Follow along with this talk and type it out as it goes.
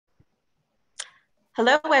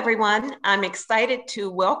Hello, everyone. I'm excited to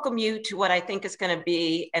welcome you to what I think is going to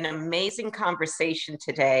be an amazing conversation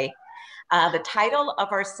today. The title of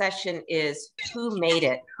our session is Who Made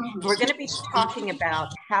It? We're going to be talking about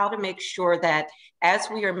how to make sure that as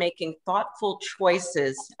we are making thoughtful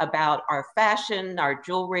choices about our fashion, our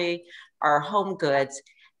jewelry, our home goods,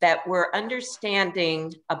 that we're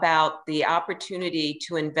understanding about the opportunity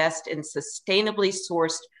to invest in sustainably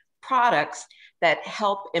sourced products that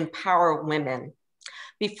help empower women.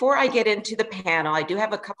 Before I get into the panel, I do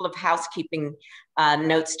have a couple of housekeeping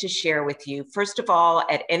notes to share with you. First of all,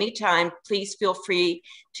 at any time, please feel free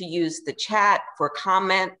to use the chat for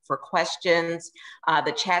comment, for questions.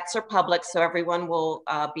 The chats are public, so everyone will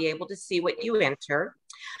be able to see what you enter.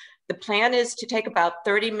 The plan is to take about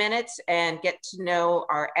 30 minutes and get to know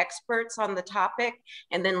our experts on the topic,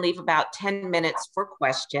 and then leave about 10 minutes for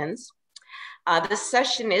questions. This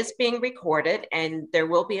session is being recorded, and there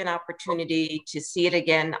will be an opportunity to see it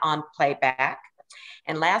again on playback.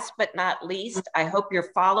 And last but not least, I hope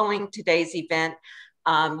you're following today's event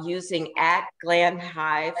using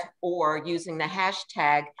 @Glamhive or using the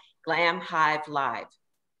hashtag #GlamhiveLive.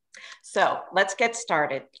 So let's get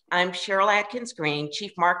started. I'm Cheryl Atkins Green,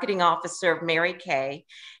 Chief Marketing Officer of Mary Kay,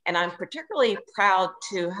 and I'm particularly proud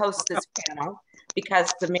to host this panel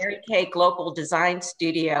because the Mary Kay Global Design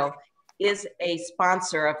Studio is a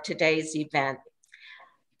sponsor of today's event.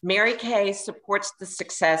 Mary Kay supports the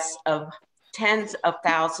success of tens of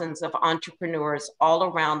thousands of entrepreneurs all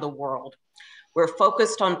around the world. We're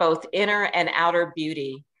focused on both inner and outer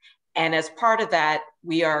beauty. And as part of that,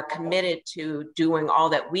 we are committed to doing all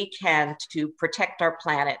that we can to protect our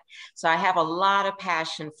planet. So I have a lot of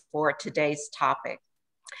passion for today's topic.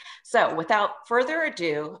 So without further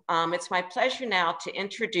ado, it's my pleasure now to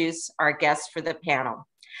introduce our guests for the panel.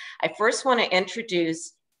 I first want to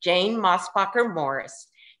introduce Jane Mosbacher Morris.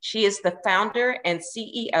 She is the founder and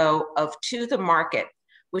CEO of To The Market,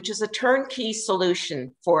 which is a turnkey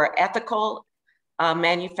solution for ethical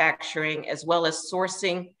manufacturing, as well as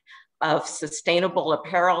sourcing of sustainable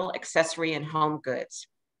apparel, accessory, and home goods.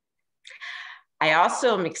 I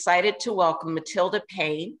also am excited to welcome Matilda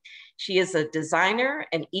Payne. She is a designer,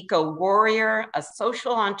 an eco-warrior, a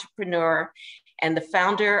social entrepreneur, and the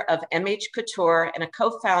founder of MH Couture and a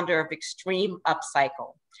co-founder of Extreme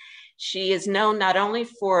Upcycle. She is known not only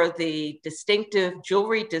for the distinctive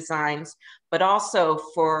jewelry designs, but also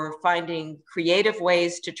for finding creative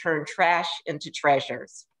ways to turn trash into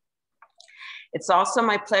treasures. It's also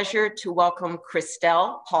my pleasure to welcome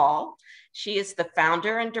Christelle Paul. She is the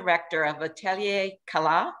founder and director of Atelier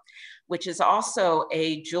Kala, which is also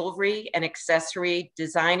a jewelry and accessory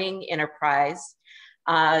designing enterprise.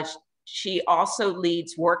 She also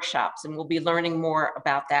leads workshops, and we'll be learning more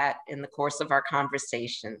about that in the course of our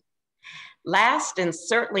conversation. Last and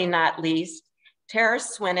certainly not least, Tara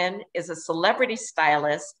Swennen is a celebrity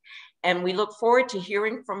stylist, and we look forward to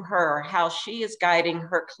hearing from her how she is guiding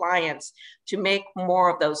her clients to make more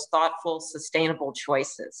of those thoughtful, sustainable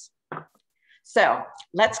choices. So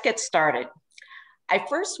let's get started. I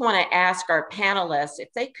first want to ask our panelists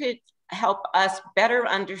if they could help us better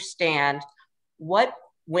understand what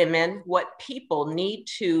women, what people need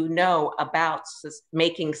to know about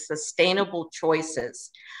making sustainable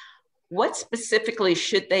choices. What specifically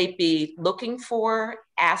should they be looking for,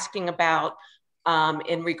 asking about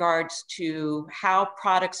in regards to how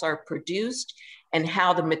products are produced and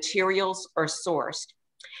how the materials are sourced?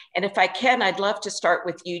 And if I can, I'd love to start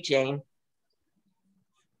with you, Jane.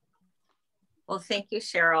 Well, thank you,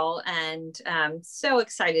 Cheryl, and so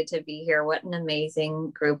excited to be here. What an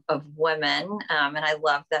amazing group of women. And I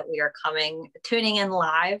love that we are tuning in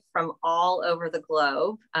live from all over the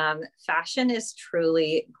globe. Fashion is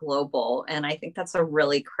truly global. And I think that's a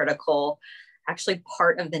really critical, actually,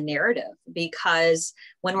 part of the narrative, because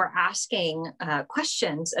when we're asking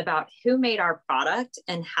questions about who made our product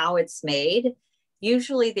and how it's made,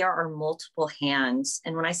 usually there are multiple hands.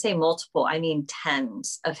 And when I say multiple, I mean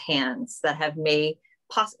tens of hands that have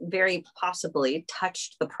very possibly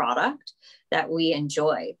touched the product that we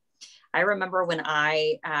enjoy. I remember when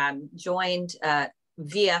I joined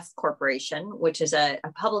VF Corporation, which is a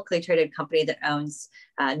publicly traded company that owns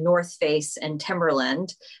North Face and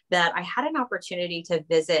Timberland, that I had an opportunity to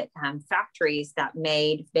visit factories that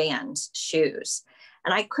made Vans shoes.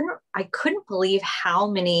 And I couldn't believe how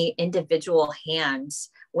many individual hands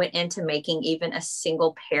went into making even a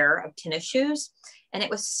single pair of tennis shoes. And it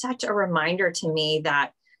was such a reminder to me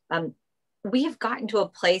that we have gotten to a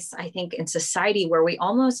place, I think, in society where we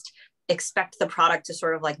almost expect the product to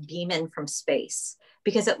sort of like beam in from space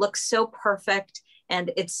because it looks so perfect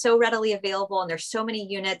and it's so readily available. And there's so many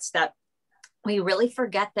units that we really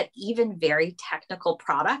forget that even very technical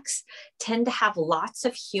products tend to have lots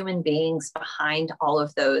of human beings behind all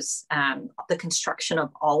of those, the construction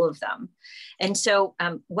of all of them. And so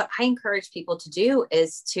what I encourage people to do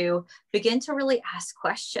is to begin to really ask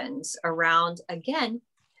questions around, again,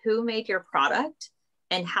 who made your product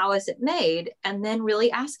and how is it made? And then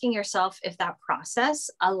really asking yourself if that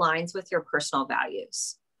process aligns with your personal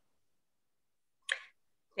values.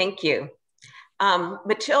 Thank you.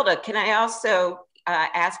 Matilda, can I also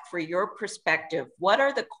ask for your perspective? What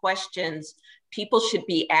are the questions people should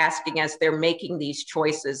be asking as they're making these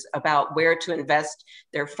choices about where to invest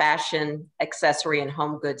their fashion, accessory, and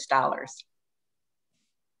home goods dollars?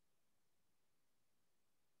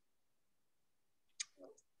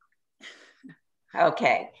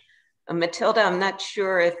 Okay. Matilda, I'm not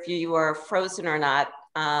sure if you are frozen or not.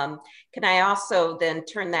 Can I also then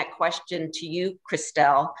turn that question to you,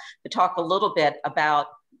 Christelle, to talk a little bit about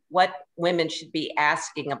what women should be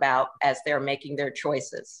asking about as they're making their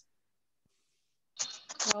choices?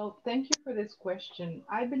 Well, thank you for this question.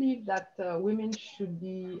 I believe that women should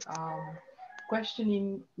be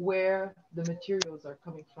questioning where the materials are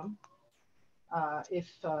coming from, if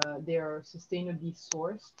they're sustainably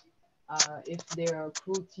sourced, if they're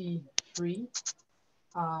cruelty-free.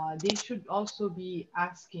 They should also be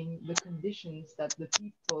asking the conditions that the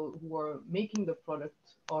people who are making the product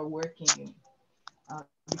are working in.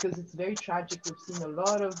 Because it's very tragic. We've seen a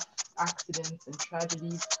lot of accidents and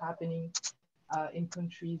tragedies happening in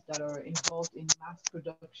countries that are involved in mass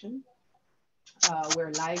production,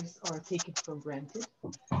 where lives are taken for granted.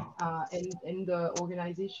 And in the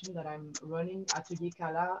organization that I'm running, Atelier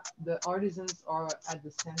Kala, the artisans are at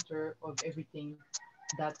the center of everything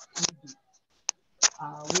that we do.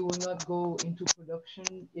 We will not go into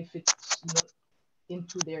production if it's not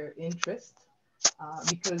into their interest,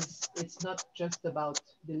 because it's not just about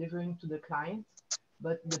delivering to the client,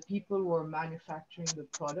 but the people who are manufacturing the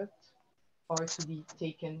product are to be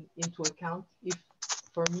taken into account. If,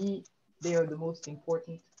 for me, they are the most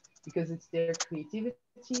important, because it's their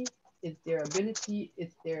creativity, it's their ability,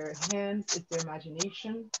 it's their hands, it's their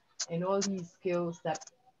imagination, and all these skills that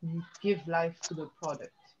give life to the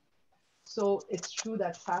product. So it's true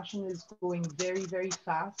that fashion is going very, very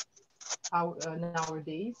fast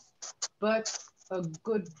nowadays, but a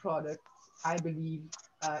good product, I believe,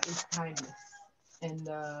 is kindness. And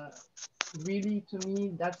really, to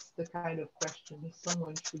me, that's the kind of question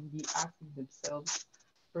someone should be asking themselves.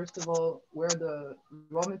 First of all, where are the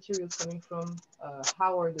raw materials coming from?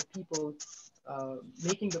 How are the people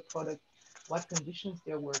making the product? What conditions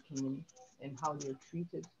they're working in, and how they're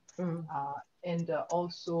treated? And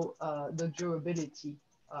also the durability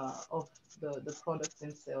of the products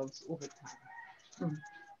themselves over time.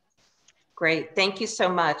 Great, thank you so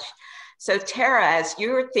much. So Tara, as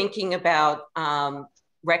you're thinking about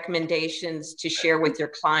recommendations to share with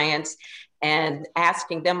your clients and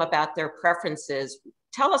asking them about their preferences,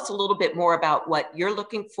 tell us a little bit more about what you're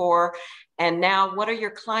looking for, and now what are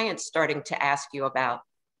your clients starting to ask you about?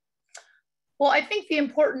 Well, I think the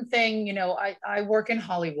important thing, you know, I work in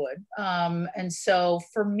Hollywood. And so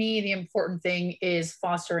for me, the important thing is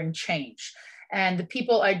fostering change. And the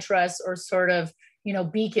people I dress are sort of, you know,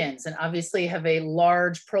 beacons, and obviously have a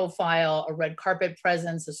large profile, a red carpet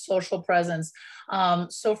presence, a social presence.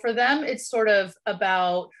 So for them, it's sort of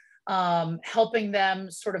about helping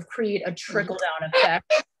them sort of create a trickle down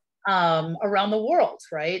effect around the world,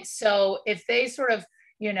 right? So if they sort of,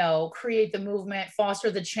 you know, create the movement,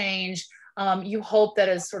 foster the change, you hope that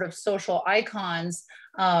as sort of social icons,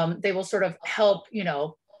 they will sort of help, you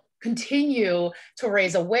know, continue to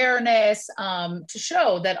raise awareness, to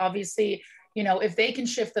show that obviously, you know, if they can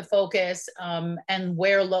shift the focus and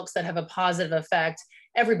wear looks that have a positive effect,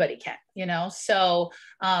 everybody can, you know? So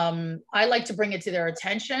I like to bring it to their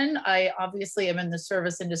attention. I obviously am in the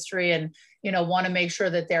service industry and, you know, want to make sure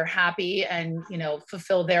that they're happy and, you know,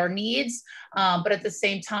 fulfill their needs. But at the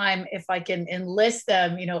same time, if I can enlist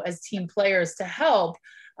them, you know, as team players to help,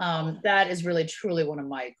 that is really, truly one of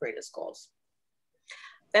my greatest goals.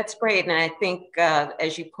 That's great. And I think,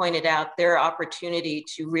 as you pointed out, their opportunity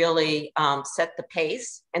to really set the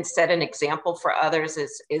pace and set an example for others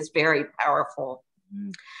is very powerful.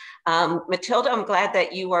 Matilda, I'm glad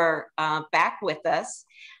that you are back with us.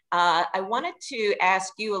 I wanted to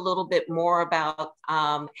ask you a little bit more about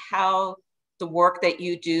how the work that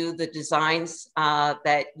you do, the designs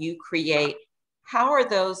that you create, how are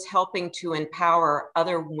those helping to empower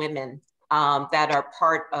other women that are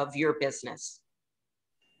part of your business?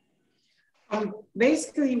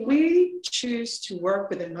 Basically, we choose to work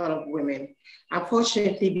with a lot of women.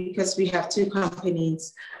 Unfortunately, because we have two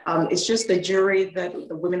companies, it's just the jewelry that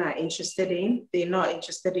the women are interested in. They're not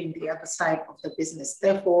interested in the other side of the business.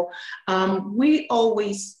 Therefore, we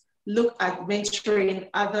always look at mentoring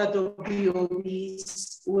other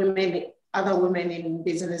WOBs, women, other women in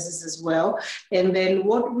businesses as well. And then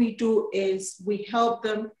what we do is we help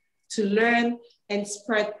them to learn and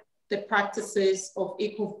spread the practices of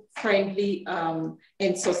eco-friendly and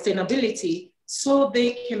sustainability, so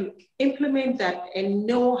they can implement that and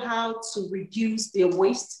know how to reduce their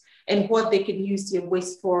waste and what they can use their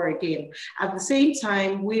waste for again. At the same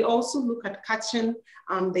time, we also look at catching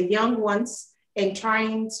the young ones and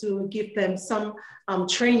trying to give them some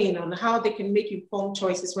training on how they can make informed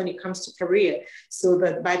choices when it comes to career, so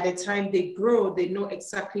that by the time they grow, they know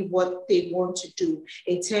exactly what they want to do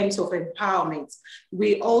in terms of empowerment.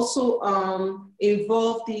 We also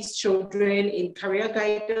involve these children in career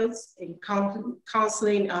guidance and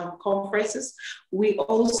counseling conferences. We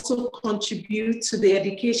also contribute to the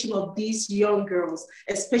education of these young girls,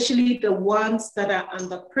 especially the ones that are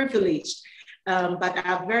underprivileged, but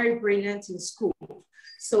are very brilliant in school.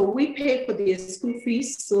 So we pay for their school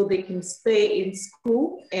fees so they can stay in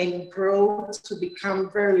school and grow to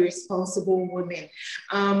become very responsible women.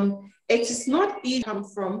 It is not easy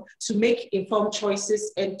to make informed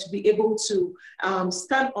choices and to be able to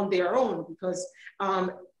stand on their own, because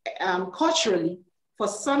culturally, for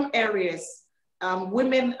some areas,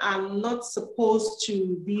 women are not supposed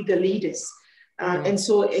to be the leaders. And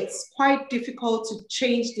so it's quite difficult to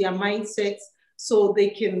change their mindsets so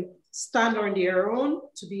they can stand on their own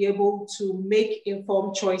to be able to make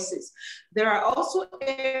informed choices. There are also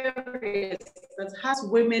areas that has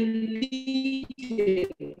women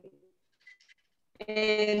leading.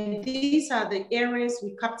 And these are the areas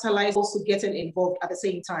we capitalize, also getting involved at the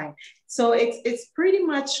same time. So it's pretty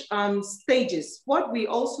much stages. What we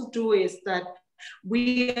also do is that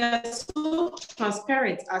we are so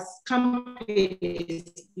transparent as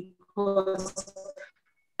companies, because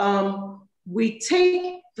we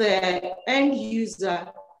take the end user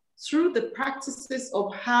through the practices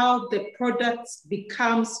of how the product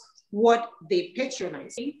becomes what they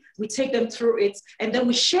patronize. We take them through it, and then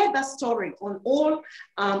we share that story on all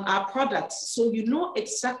our products. So you know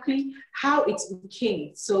exactly how it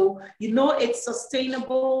became. So you know it's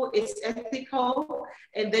sustainable, it's ethical,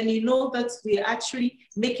 and then you know that we're actually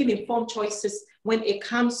making informed choices when it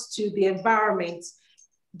comes to the environment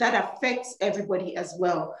that affects everybody as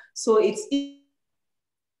well. So it's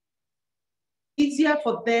easier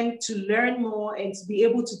for them to learn more and to be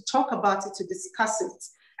able to talk about it, to discuss it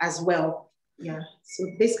as well. Yeah, so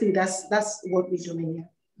basically that's what we're doing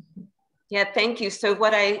here. Yeah, thank you. So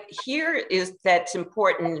what I hear is that's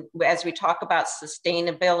important as we talk about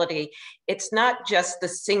sustainability. It's not just the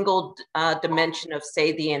single dimension of,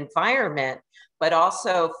 say, the environment, but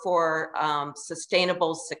also for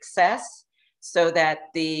sustainable success, so that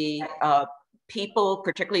the people,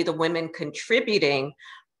 particularly the women contributing,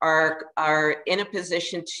 are in a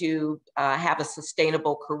position to have a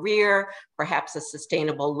sustainable career, perhaps a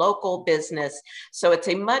sustainable local business. So it's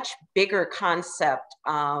a much bigger concept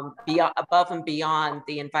above and beyond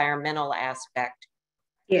the environmental aspect.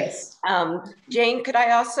 Yes. Jane, could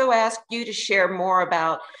I also ask you to share more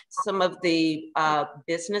about some of the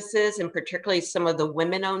businesses, and particularly some of the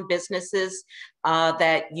women-owned businesses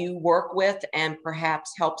that you work with and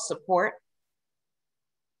perhaps help support?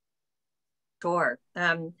 Sure.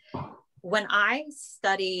 When I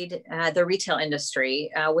studied the retail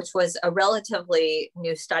industry, which was a relatively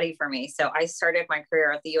new study for me, so I started my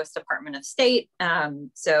career at the U.S. Department of State,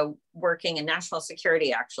 so working in national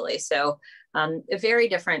security, actually. So a very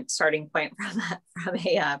different starting point from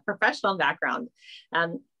a professional background.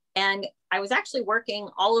 And I was actually working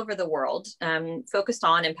all over the world, focused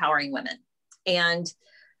on empowering women. And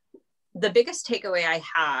the biggest takeaway I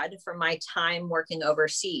had from my time working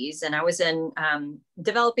overseas, and I was in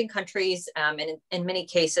developing countries, and in many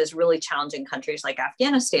cases, really challenging countries like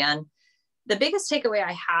Afghanistan, the biggest takeaway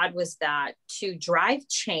I had was that to drive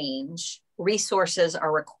change, resources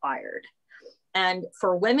are required. And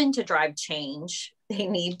for women to drive change, they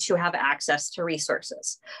need to have access to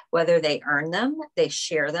resources, whether they earn them, they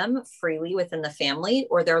share them freely within the family,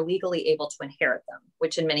 or they're legally able to inherit them,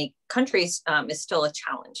 which in many countries is still a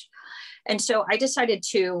challenge. And so I decided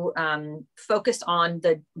to focus on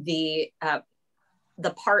the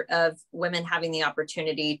part of women having the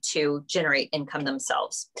opportunity to generate income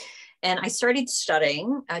themselves. And I started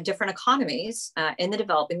studying different economies in the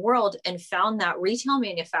developing world, and found that retail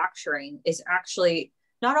manufacturing is actually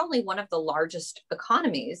not only one of the largest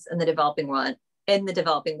economies in the developing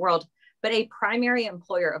world, but a primary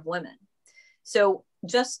employer of women. So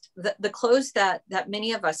just the clothes that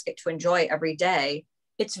many of us get to enjoy every day,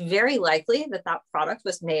 it's very likely that that product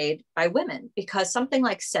was made by women, because something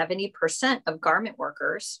like 70% of garment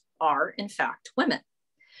workers are in fact women.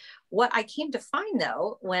 What I came to find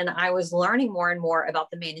though, when I was learning more and more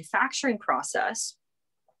about the manufacturing process,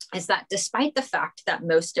 is that despite the fact that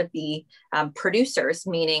most of the producers,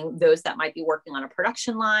 meaning those that might be working on a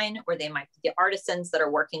production line, or they might be the artisans that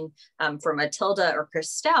are working for Matilda or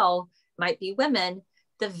Christelle, might be women,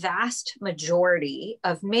 the vast majority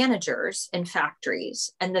of managers in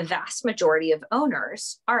factories and the vast majority of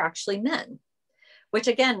owners are actually men. Which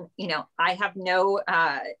again, I have no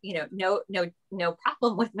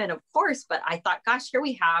problem with men, of course, but I thought, gosh, here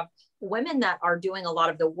we have women that are doing a lot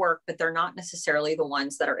of the work, but they're not necessarily the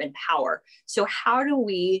ones that are in power. So how do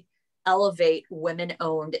we elevate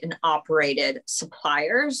women-owned and operated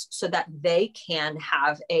suppliers so that they can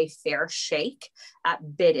have a fair shake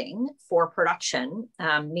at bidding for production,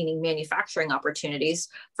 meaning manufacturing opportunities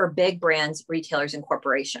for big brands, retailers, and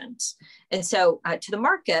corporations? And so to the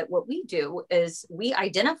market, what we do is we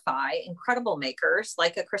identify incredible makers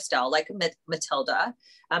like a Christelle, like a Matilda,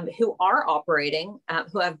 who are operating,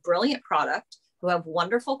 who have brilliant product, who have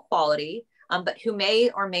wonderful quality, but who may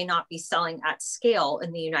or may not be selling at scale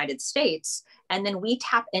in the United States. And then we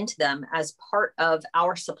tap into them as part of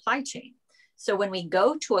our supply chain. So when we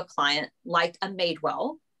go to a client like a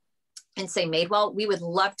Madewell and say, Madewell, we would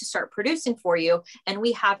love to start producing for you, and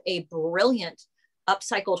we have a brilliant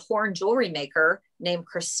upcycled horn jewelry maker named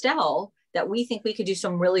Christelle that we think we could do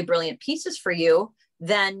some really brilliant pieces for you,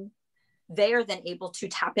 then they are then able to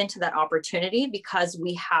tap into that opportunity because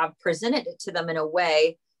we have presented it to them in a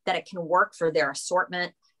way that it can work for their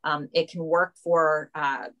assortment. It can work for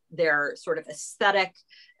their sort of aesthetic.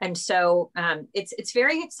 And so it's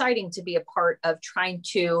very exciting to be a part of trying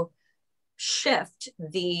to shift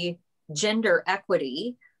the gender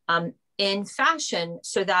equity in fashion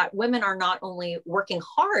so that women are not only working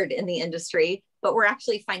hard in the industry, but we're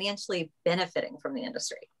actually financially benefiting from the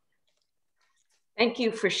industry. Thank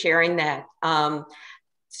you for sharing that.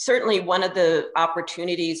 Certainly one of the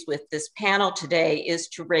opportunities with this panel today is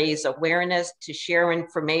to raise awareness, to share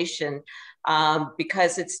information,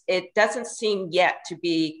 because it doesn't seem yet to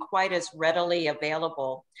be quite as readily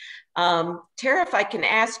available. Tara, if I can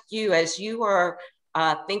ask you, as you are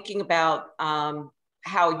thinking about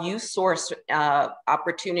how you source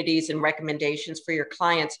opportunities and recommendations for your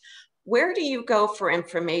clients, where do you go for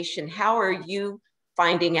information? How are you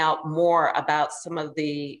finding out more about some of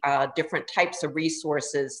the different types of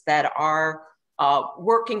resources that are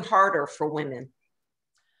working harder for women?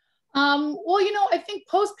 Well, I think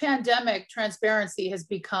post-pandemic transparency has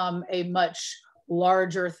become a much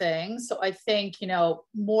larger thing. So I think,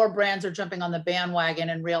 more brands are jumping on the bandwagon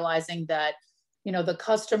and realizing that, the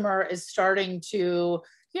customer is starting to,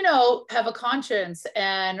 have a conscience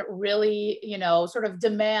and really, sort of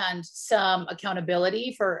demand some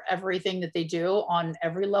accountability for everything that they do on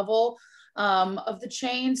every level of the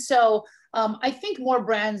chain. So I think more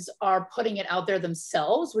brands are putting it out there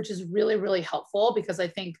themselves, which is really, really helpful, because I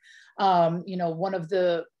think, one of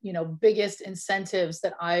the, biggest incentives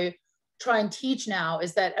that I try and teach now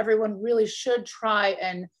is that everyone really should try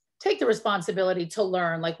and take the responsibility to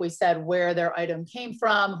learn, like we said, where their item came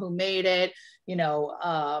from, who made it,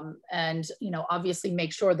 and, obviously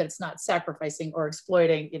make sure that it's not sacrificing or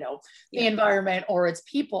exploiting, the environment or its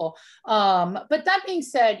people. But that being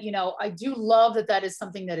said, I do love that is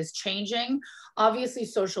something that is changing. Obviously,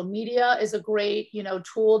 social media is a great,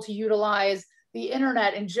 tool to utilize. The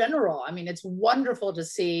internet in general. I mean, it's wonderful to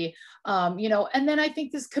see, and then I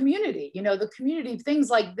think this community, the community, things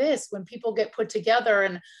like this, when people get put together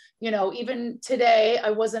and, even today,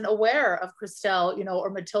 I wasn't aware of Christelle, or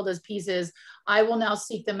Matilda's pieces. I will now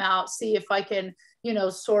seek them out, see if I can,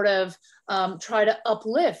 sort of try to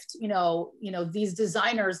uplift, these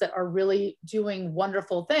designers that are really doing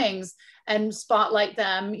wonderful things and spotlight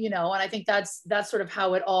them, and I think that's sort of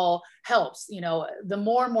how it all helps. The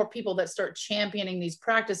more and more people that start championing these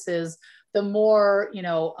practices, the more,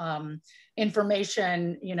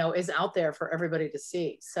 information, is out there for everybody to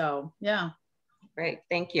see. So, yeah. Great,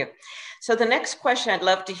 thank you. So the next question I'd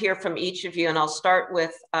love to hear from each of you, and I'll start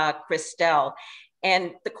with Christelle.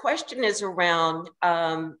 And the question is around,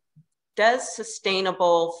 does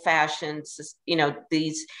sustainable fashion,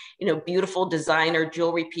 these, beautiful designer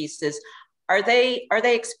jewelry pieces, are they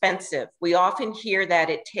expensive? We often hear that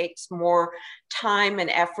it takes more time and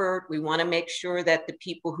effort. We want to make sure that the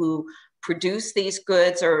people who produce these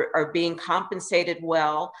goods are being compensated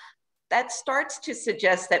well. that starts to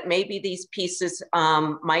suggest that maybe these pieces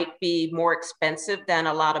might be more expensive than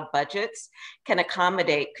a lot of budgets can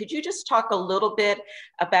accommodate. Could you just talk a little bit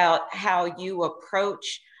about how you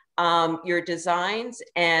approach your designs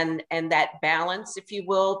and that balance, if you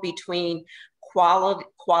will, between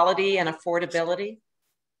quality and affordability?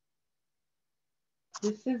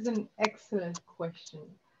 This is an excellent question.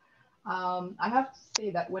 I have to say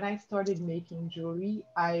that when I started making jewelry,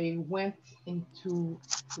 I went into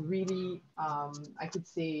really, I could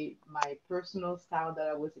say, my personal style that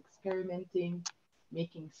I was experimenting,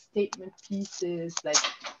 making statement pieces, like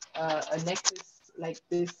a necklace like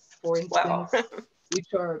this, for instance, Wow.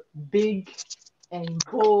 which are big and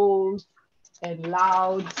bold and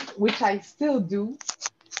loud, which I still do.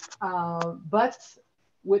 But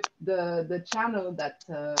with the channel that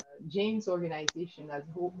James' organization has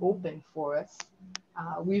opened for us,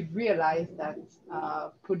 we've realized that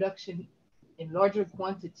production in larger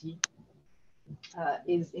quantity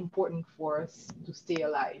is important for us to stay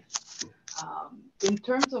alive. In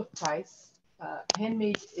terms of price,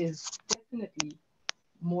 handmade is definitely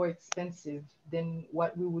more expensive than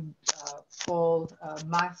what we would call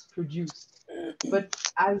mass produced. But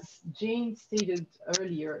as Jane stated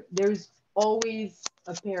earlier, there's always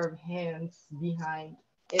a pair of hands behind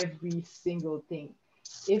every single thing,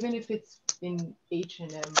 even if it's in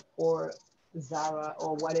H&M or Zara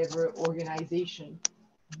or whatever organization.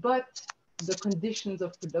 But the conditions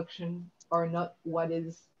of production are not what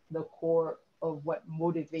is the core of what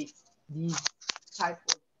motivates these type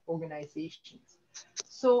of organizations.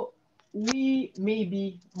 So we may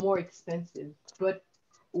be more expensive, but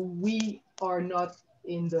we are not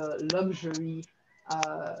in the luxury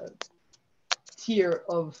tier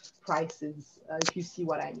of prices, if you see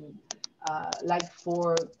what I mean. Like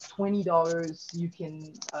for $20, you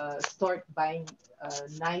can start buying a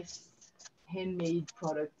nice handmade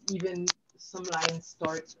product. Even some lines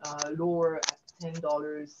start lower at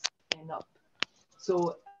 $10 and up.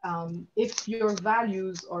 So if your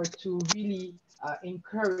values are to really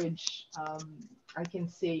encourage, I can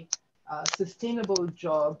say, sustainable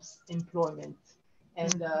jobs, employment,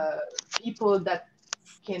 and people that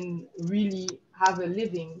can really have a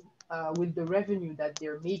living with the revenue that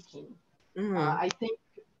they're making. I think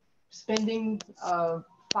spending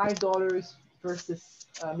 $5 versus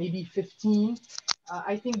maybe 15,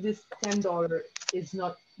 I think this $10 is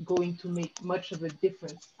not going to make much of a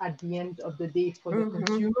difference at the end of the day for the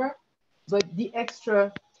consumer. But the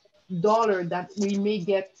extra dollar that we may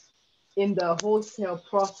get in the wholesale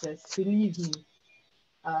process, believe me,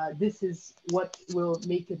 this is what will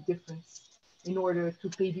make a difference in order to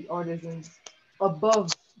pay the artisans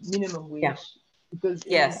above minimum wage. Yeah. Because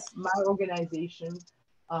in my organization,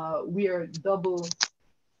 we are double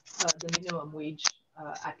the minimum wage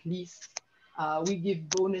at least. We give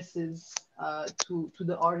bonuses to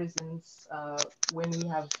the artisans when we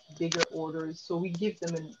have bigger orders. So we give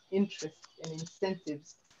them an interest and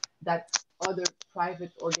incentives that other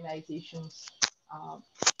private organizations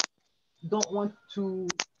don't want to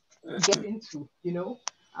get into, you know.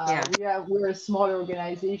 We're a smaller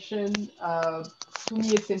organization. To me,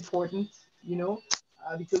 it's important, you know,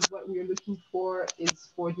 because what we're looking for is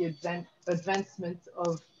for the advancement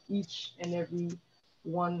of each and every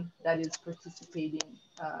one that is participating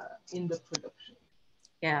in the production.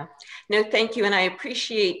 Yeah, no, thank you. And I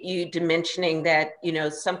appreciate you mentioning that, you know,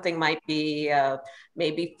 something might be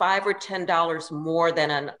maybe $5 or $10 more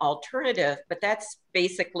than an alternative, but that's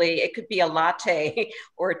basically, it could be a latte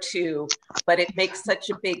or two, but it makes such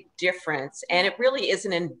a big difference. And it really is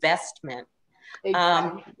an investment.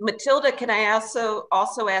 Exactly. Matilda, can I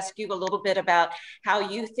also ask you a little bit about how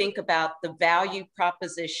you think about the value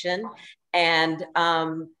proposition and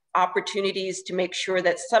opportunities to make sure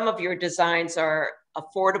that some of your designs are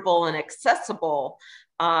affordable and accessible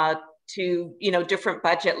to, you know, different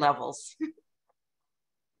budget levels?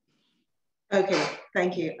 Okay,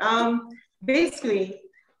 thank you. Basically,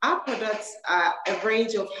 our products are a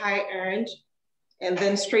range of high-end and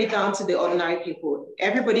then straight down to the ordinary people.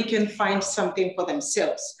 Everybody can find something for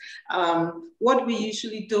themselves. What we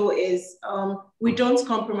usually do is we don't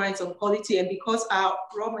compromise on quality, and because our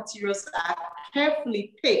raw materials are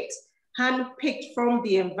carefully picked, hand-picked from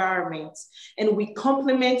the environment, and we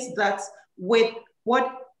complement that with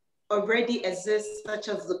what already exists, such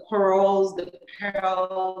as the corals, the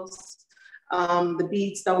pearls, the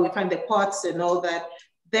beads that we find, the quartz and all that.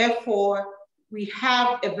 Therefore, we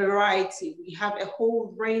have a variety, we have a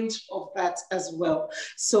whole range of that as well.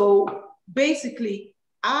 So basically,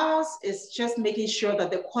 ours is just making sure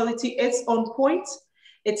that the quality is on point,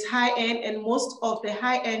 it's high end, and most of the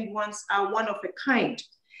high end ones are one of a kind.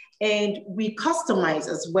 and we customize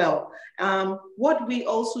as well. What we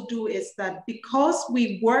also do is that because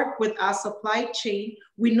we work with our supply chain,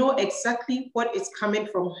 we know exactly what is coming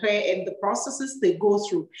from where and the processes they go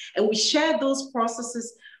through. And we share those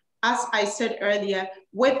processes, as I said earlier,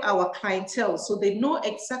 with our clientele. So they know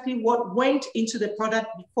exactly what went into the product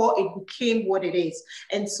before it became what it is.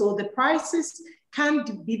 And so the prices can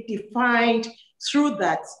be defined through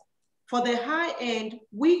that. For the high end,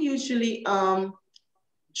 we usually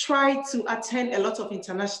try to attend a lot of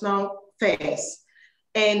international fairs.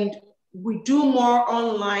 And we do more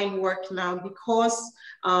online work now because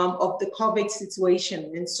of the COVID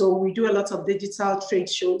situation. And so we do a lot of digital trade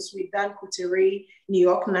shows. We've done Couturier, New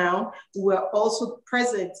York now. We're also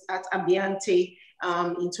present at Ambiente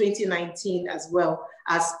in 2019 as well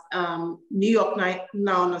as New York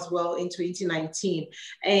now as well in 2019.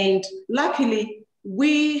 And luckily,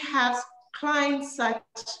 we have clients such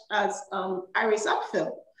as Iris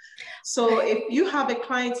Upfill. So if you have a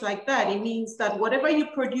client like that, it means that whatever you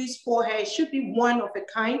produce for her should be one of a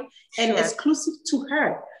kind and exclusive to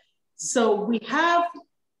her. So we have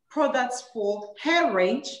products for her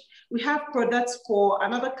range. We have products for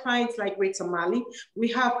another client like Rita Mali. We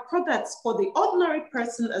have products for the ordinary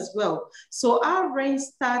person as well. So our range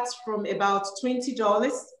starts from about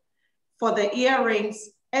 $20 for the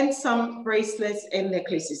earrings and some bracelets and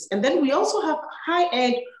necklaces. And then we also have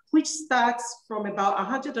high-end, which starts from about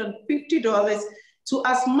 $150 to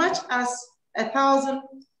as much as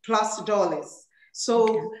 $1,000+.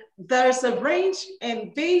 So there's a range,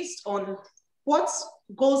 and based on what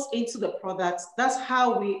goes into the products, that's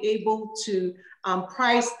how we're able to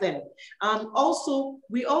price them.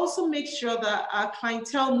 We also make sure that our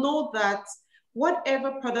clientele know that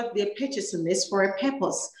whatever product they're purchasing is for a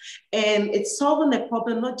purpose. And it's solving a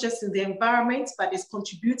problem, not just in the environment, but it's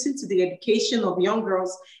contributing to the education of young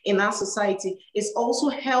girls in our society. It's also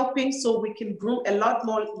helping so we can groom a lot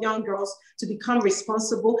more young girls to become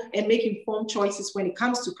responsible and make informed choices when it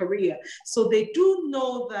comes to career. So they do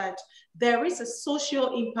know that there is a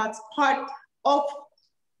social impact part of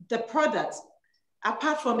the product.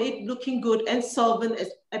 Apart from it looking good and solving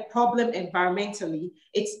a problem environmentally,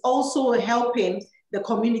 it's also helping the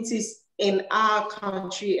communities in our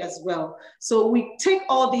country as well. So we take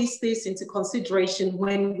all these things into consideration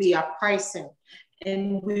when we are pricing,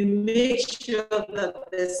 and we make sure that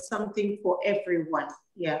there's something for everyone.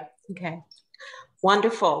 Yeah. Okay.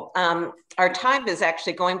 Wonderful. Our time is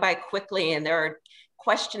actually going by quickly, and there are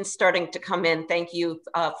questions starting to come in. Thank you.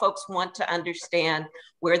 Folks want to understand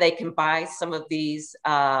where they can buy some of these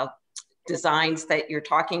designs that you're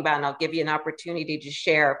talking about, and I'll give you an opportunity to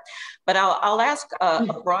share. But I'll ask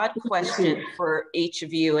a broad question for each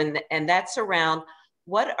of you, and that's around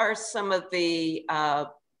what are some of the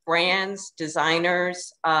brands,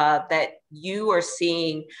 designers that you are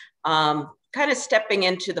seeing kind of stepping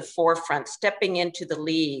into the forefront, stepping into the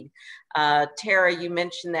lead. Tara, you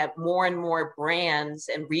mentioned that more and more brands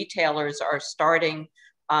and retailers are starting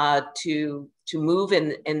to move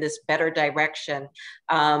in this better direction.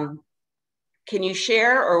 Can you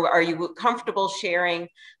share, or are you comfortable sharing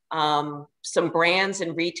some brands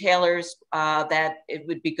and retailers that it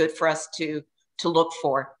would be good for us to look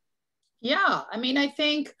for? Yeah, I mean, I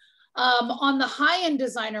think on the high-end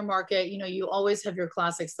designer market, you know, you always have your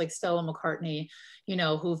classics like Stella McCartney, you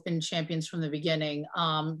know, who've been champions from the beginning.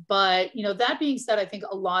 But, you know, that being said, I think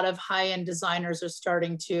a lot of high-end designers are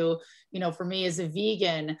starting to, you know, for me as a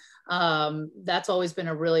vegan, that's always been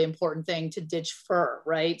a really important thing to ditch fur,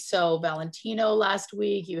 right? So Valentino last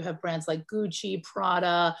week, you have brands like Gucci,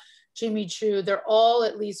 Prada, Jimmy Choo, they're all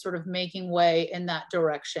at least sort of making way in that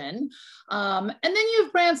direction. And then you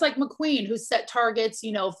have brands like McQueen who set targets,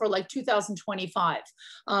 you know, for like 2025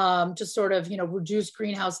 to sort of, you know, reduce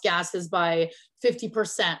greenhouse gases by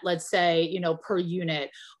 50%, let's say, you know, per unit,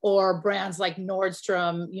 or brands like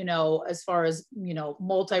Nordstrom, you know, as far as, you know,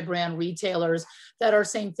 multi-brand retailers that are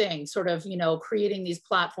same thing, sort of, you know, creating these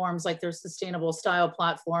platforms like their sustainable style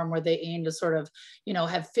platform where they aim to sort of, you know,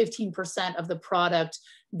 have 15% of the product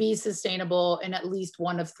be sustainable in at least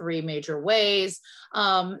one of three major ways.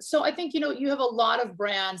 So I think, you know, you have a lot of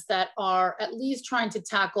brands that are at least trying to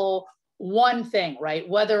tackle one thing, right?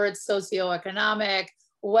 Whether it's socioeconomic,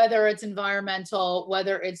 whether it's environmental,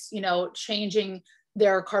 whether it's, you know, changing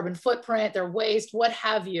their carbon footprint, their waste, what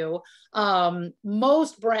have you.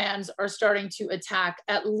 Most brands are starting to attack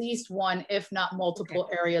at least one, if not multiple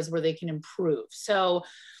areas where they can improve. So,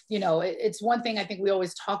 you know, it's one thing I think we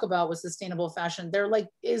always talk about with sustainable fashion. There like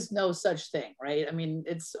is no such thing, right? I mean,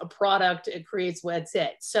 it's a product, it creates what's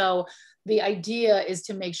it. So the idea is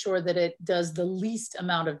to make sure that it does the least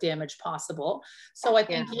amount of damage possible. So I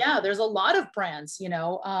think, yeah, there's a lot of brands, you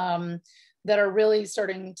know, that are really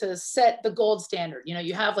starting to set the gold standard. You know,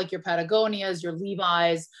 you have like your Patagonias, your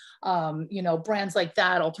Levi's, you know, brands like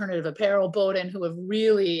that, alternative apparel, Boden, who have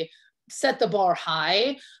really set the bar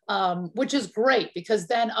high, which is great because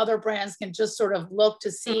then other brands can just sort of look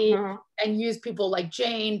to see and use people like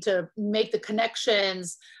Jane to make the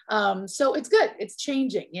connections. So it's good, it's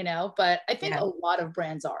changing, you know, but I think a lot of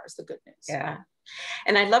brands are, is the good news. Yeah.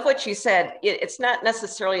 And I love what you said. It's not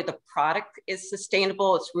necessarily the product is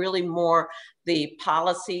sustainable. It's really more the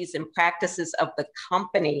policies and practices of the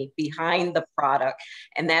company behind the product.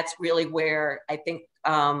 And that's really where I think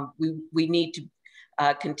we need to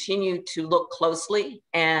continue to look closely.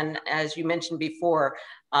 And as you mentioned before,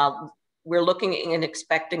 we're looking and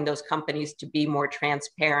expecting those companies to be more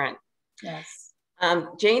transparent. Yes.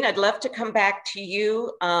 Jane, I'd love to come back to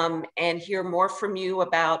you and hear more from you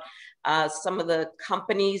about some of the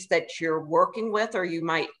companies that you're working with or you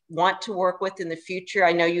might want to work with in the future.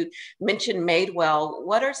 I know you mentioned Madewell.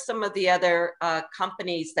 What are some of the other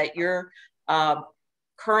companies that you're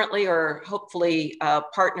currently or hopefully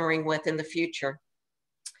partnering with in the future?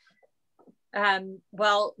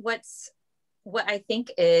 Well, what I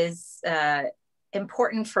think is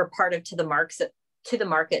important for part of to the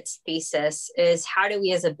market's thesis is how do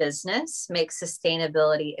we as a business make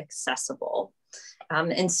sustainability accessible?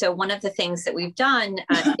 And so one of the things that we've done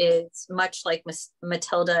is much like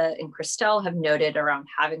Matilda and Christelle have noted around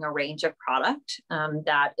having a range of product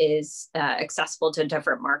that is accessible to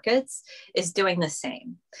different markets is doing the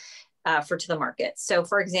same. To the market. So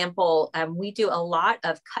for example, we do a lot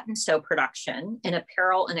of cut and sew production in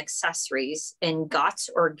apparel and accessories in GOTS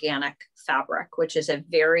organic fabric, which is a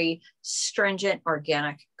very stringent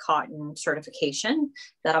organic cotton certification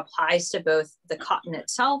that applies to both the cotton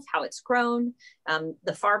itself, how it's grown,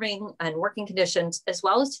 the farming and working conditions, as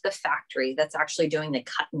well as to the factory that's actually doing the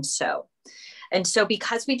cut and sew. And so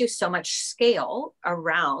because we do so much scale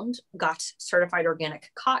around GOTS certified organic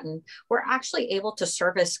cotton, we're actually able to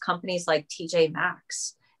service companies like TJ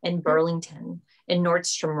Maxx in Burlington, in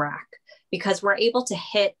Nordstrom Rack, because we're able to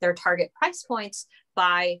hit their target price points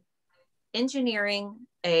by engineering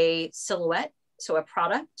a silhouette, so a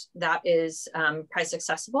product that is price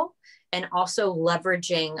accessible, and also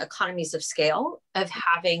leveraging economies of scale of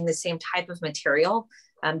having the same type of material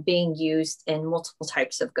being used in multiple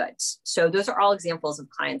types of goods. So those are all examples of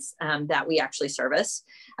clients that we actually service.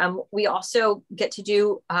 We also get to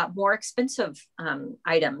do more expensive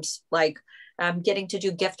items, like getting to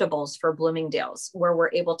do giftables for Bloomingdale's, where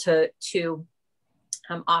we're able to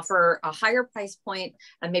offer a higher price point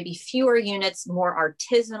and maybe fewer units, more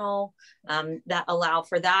artisanal, that allow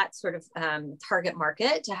for that sort of target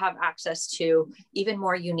market to have access to even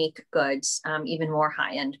more unique goods, even more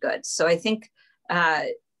high-end goods. So I think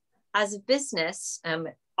as a business,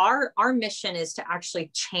 our mission is to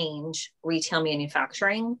actually change retail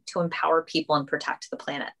manufacturing to empower people and protect the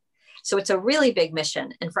planet. So it's a really big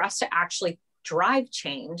mission. And for us to actually drive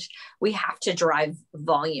change, we have to drive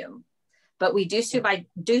volume. But we do so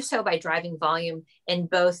by driving volume in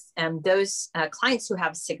both those clients who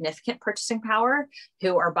have significant purchasing power,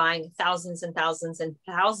 who are buying thousands and thousands and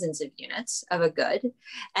thousands of units of a good,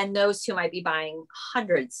 and those who might be buying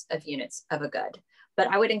hundreds of units of a good. But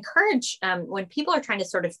I would encourage when people are trying to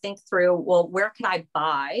sort of think through, well, where can I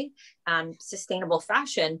buy sustainable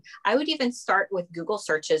fashion? I would even start with Google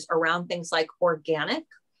searches around things like organic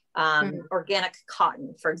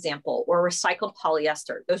cotton, for example, or recycled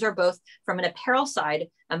polyester. Those are both, from an apparel side,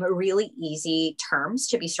 really easy terms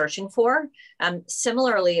to be searching for.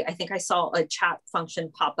 Similarly, I think I saw a chat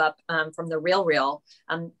function pop up from the RealReal,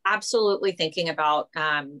 absolutely thinking about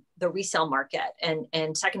the resale market,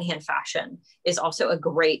 and secondhand fashion is also a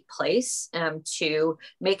great place to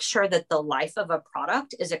make sure that the life of a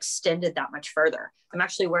product is extended that much further. I'm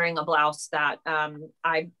actually wearing a blouse that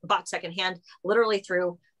I bought secondhand literally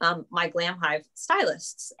through my Glamhive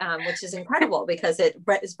stylists, which is incredible because it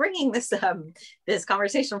is bringing this this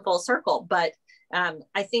conversation full circle. But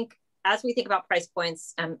I think as we think about price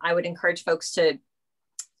points, I would encourage folks to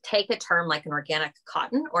take a term like an organic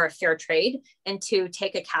cotton or a fair trade, and to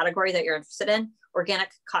take a category that you're interested in: organic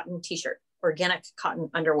cotton t-shirt, organic cotton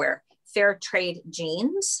underwear, fair trade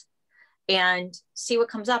jeans, and see what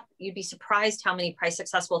comes up. You'd be surprised how many price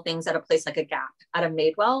accessible things at a place like a Gap, at a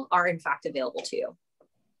Madewell, are in fact available to you.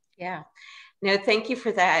 Yeah, no, thank you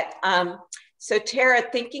for that. So Tara,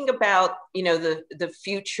 thinking about, you know, the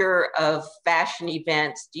future of fashion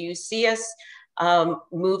events, do you see us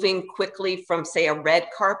moving quickly from, say, a red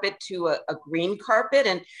carpet to a green carpet?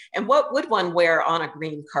 And what would one wear on a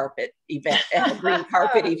green carpet event, at a green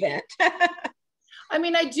carpet event? I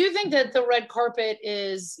mean, I do think that the red carpet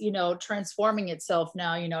is, you know, transforming itself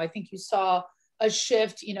now. You know, I think you saw a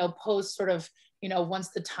shift, you know, post sort of, you know, once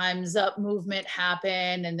the Time's Up movement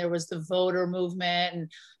happened and there was the voter movement,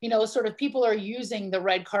 and, you know, sort of people are using the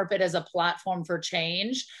red carpet as a platform for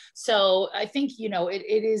change. So I think, you know, it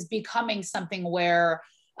is becoming something where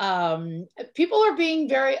people are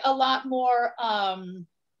being a lot more,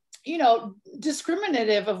 you know,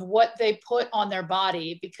 discriminative of what they put on their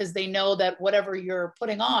body, because they know that whatever you're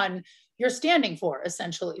putting on, you're standing for,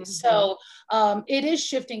 essentially. Mm-hmm. So it is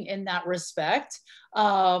shifting in that respect,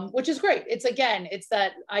 which is great. It's, again, it's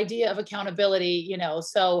that idea of accountability, you know,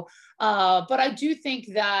 so, but I do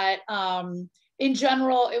think that in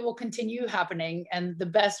general, it will continue happening. And the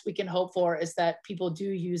best we can hope for is that people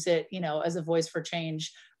do use it, you know, as a voice for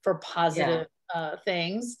change, for positive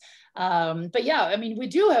things. But yeah, I mean, we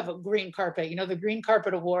do have a green carpet, you know, the Green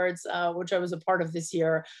Carpet Awards, which I was a part of this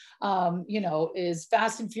year, you know, is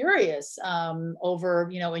fast and furious over,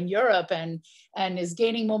 you know, in Europe, and is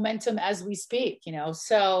gaining momentum as we speak, you know,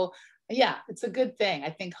 so yeah, it's a good thing. I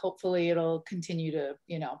think hopefully it'll continue to,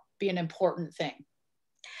 you know, be an important thing.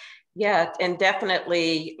 Yeah, and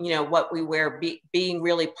definitely, you know, what we wear being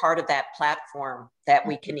really part of that platform that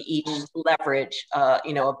we can each leverage,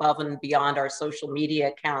 you know, above and beyond our social media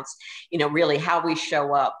accounts, you know, really how we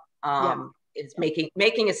show up is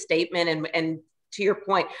making a statement. And to your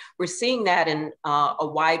point, we're seeing that in a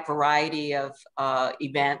wide variety of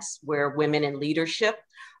events where women in leadership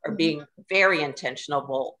are being very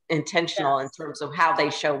intentional in terms of how they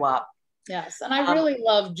show up. Yes. And I really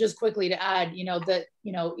love, just quickly to add, you know, that,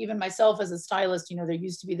 you know, even myself as a stylist, you know, there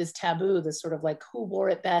used to be this taboo, this sort of like, who wore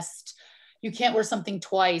it best? You can't wear something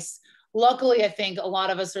twice. Luckily, I think a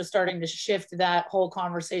lot of us are starting to shift that whole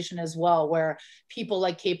conversation as well, where people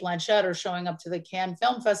like Cate Blanchett are showing up to the Cannes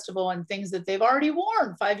Film Festival and things that they've already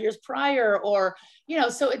worn 5 years prior, or, you know,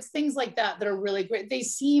 so it's things like that that are really great. They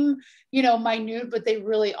seem, you know, minute, but they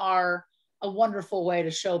really are a wonderful way to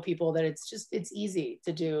show people that it's easy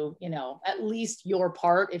to do, you know, at least your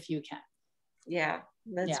part if you can. Yeah,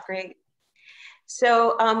 that's great.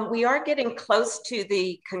 So we are getting close to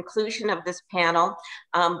the conclusion of this panel.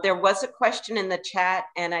 There was a question in the chat,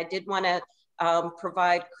 and I did want to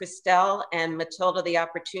provide Christelle and Matilda the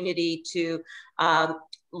opportunity to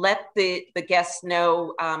let the guests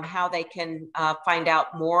know how they can find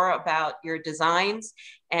out more about your designs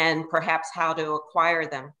and perhaps how to acquire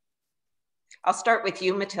them. I'll start with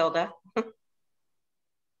you, Matilda.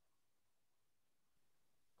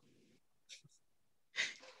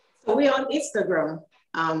 So we're on Instagram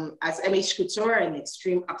as MH Couture and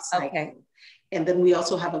Extreme Upcycling. Okay. And then we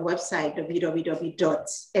also have a website,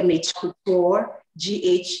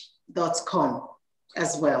 www.mhcouturegh.com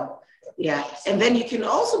as well. Yeah. And then you can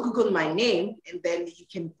also Google my name, and then you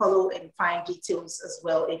can follow and find details as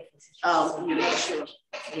well if you're not sure.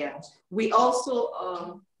 Yeah. We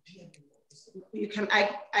also,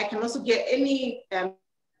 I can also get any, you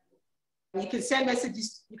can send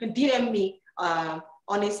messages, you can DM me on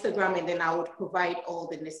Instagram, and then I would provide all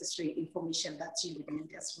the necessary information that you would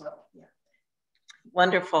need as well. Yeah.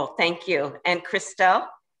 Wonderful, thank you. And Christelle?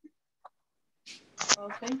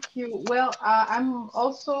 Well, thank you. Well, I'm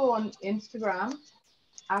also on Instagram,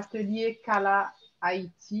 Atelier Kala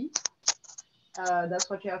Haiti. That's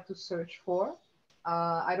what you have to search for.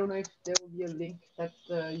 I don't know if there will be a link that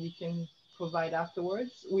you can provide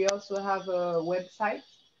afterwards. We also have a website.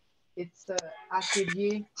 It's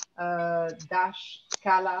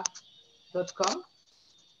atelier-kala.com.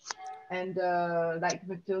 And like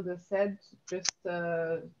Matilda said, just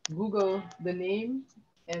Google the name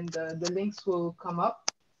and the links will come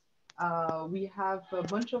up. We have a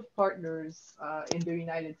bunch of partners in the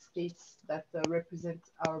United States that represent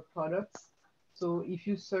our products. So if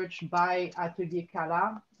you search by Atelier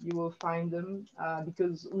Kala, you will find them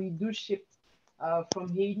because we do ship from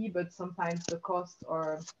Haiti, but sometimes the costs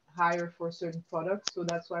are higher for certain products. So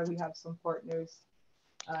that's why we have some partners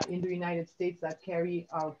in the United States that carry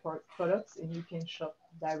our products, and you can shop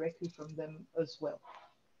directly from them as well.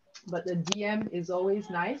 But the DM is always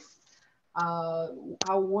nice.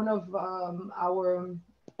 One of our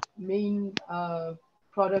main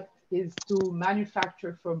product is to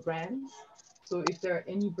manufacture for brands. So if there are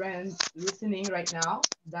any brands listening right now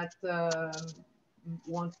that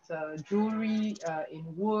want jewelry in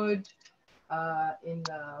wood, in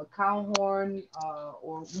cow horn,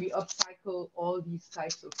 or we upcycle all these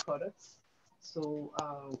types of products. So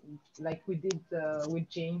like we did with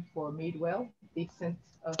Jane for Madewell, they sent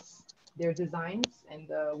us their designs, and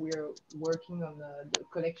we're working on the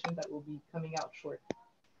collection that will be coming out shortly.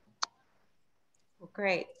 Well,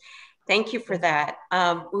 great. Thank you for that.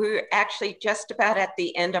 We're actually just about at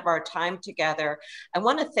the end of our time together. I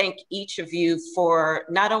want to thank each of you for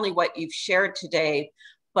not only what you've shared today,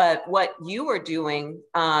 but what you are doing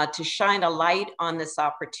to shine a light on this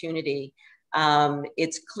opportunity.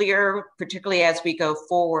 It's clear, particularly as we go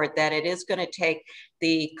forward, that it is going to take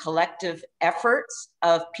the collective efforts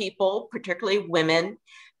of people, particularly women,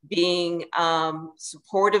 being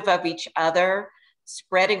supportive of each other,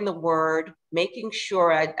 spreading the word, making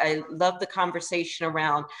sure, I love the conversation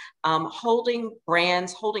around holding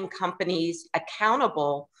brands, holding companies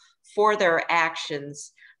accountable for their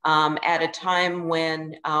actions at a time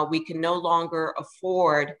when we can no longer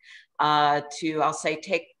afford to, I'll say,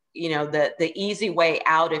 take, you know, the easy way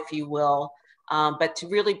out, if you will, but to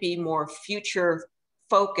really be more future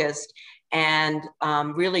focused and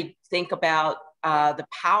really think about the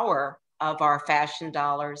power of our fashion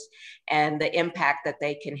dollars and the impact that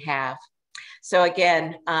they can have. So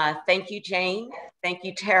again, thank you, Jane. Thank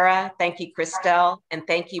you, Tara. Thank you, Christelle. And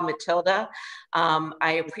thank you, Matilda.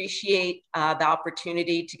 I appreciate the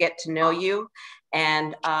opportunity to get to know you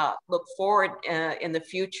and look forward in the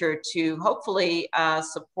future to hopefully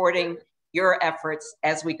supporting your efforts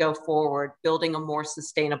as we go forward, building a more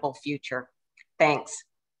sustainable future. Thanks.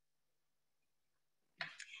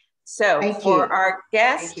 So for our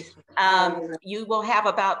guests, you will have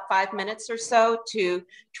about 5 minutes or so to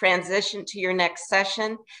transition to your next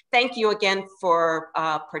session. Thank you again for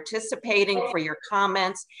participating, for your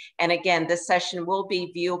comments. And again, this session will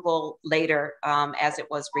be viewable later as it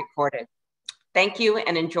was recorded. Thank you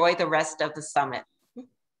and enjoy the rest of the summit.